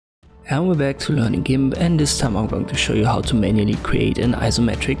And we're back to learning Gimp, and this time I'm going to show you how to manually create an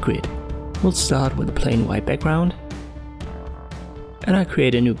isometric grid. We'll start with a plain white background. And I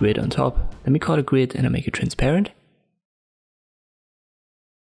create a new grid on top. Let me call it grid and I make it transparent.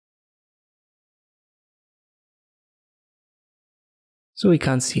 So we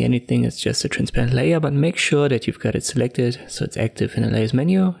can't see anything, it's just a transparent layer, but make sure that you've got it selected so it's active in the layers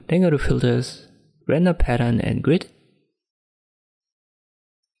menu. Then go to filters, render pattern and grid.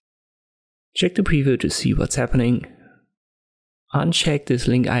 Check the preview to see what's happening. Uncheck this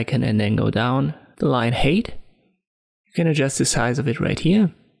link icon and then go down the line height. You can adjust the size of it right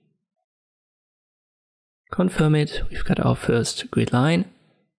here. Confirm it, we've got our first grid line.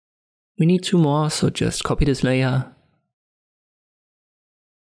 We need 2 more, so just copy this layer.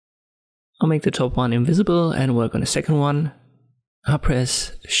 I'll make the top one invisible and work on the second one. I'll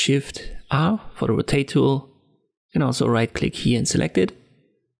press Shift R for the rotate tool. You can also right click here and select it.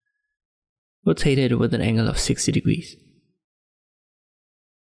 Rotate it with an angle of 60 degrees.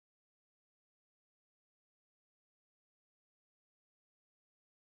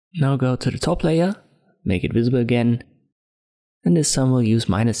 Now go to the top layer, make it visible again, and this time we'll use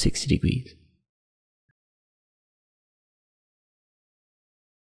minus 60 degrees.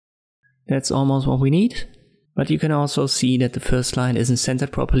 That's almost what we need, but you can also see that the first line isn't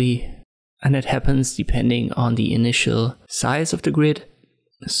centered properly, and that happens depending on the initial size of the grid.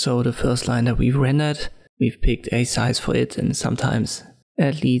 So the first line that we've rendered, we've picked a size for it, and sometimes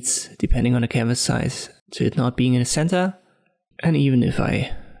that leads, depending on the canvas size, to it not being in the center. And even if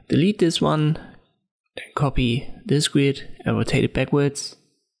I delete this one, then copy this grid and rotate it backwards,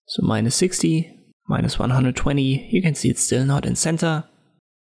 so minus 60, minus 120, you can see it's still not in center.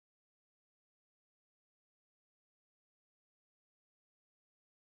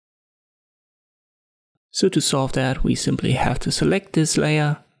 So to solve that, we simply have to select this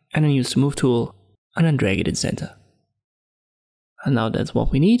layer and then use the move tool and then drag it in center. And now that's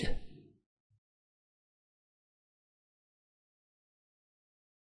what we need.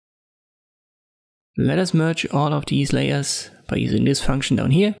 Let us merge all of these layers by using this function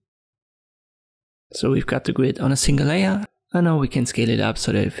down here. So we've got the grid on a single layer, and now we can scale it up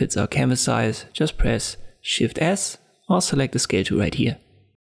so that it fits our canvas size. Just press Shift S or select the scale tool right here.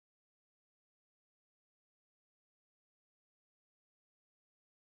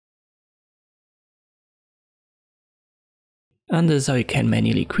 And this is how you can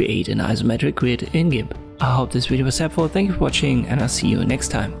manually create an isometric grid in Gimp. I hope this video was helpful, thank you for watching, and I'll see you next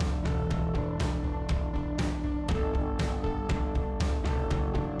time.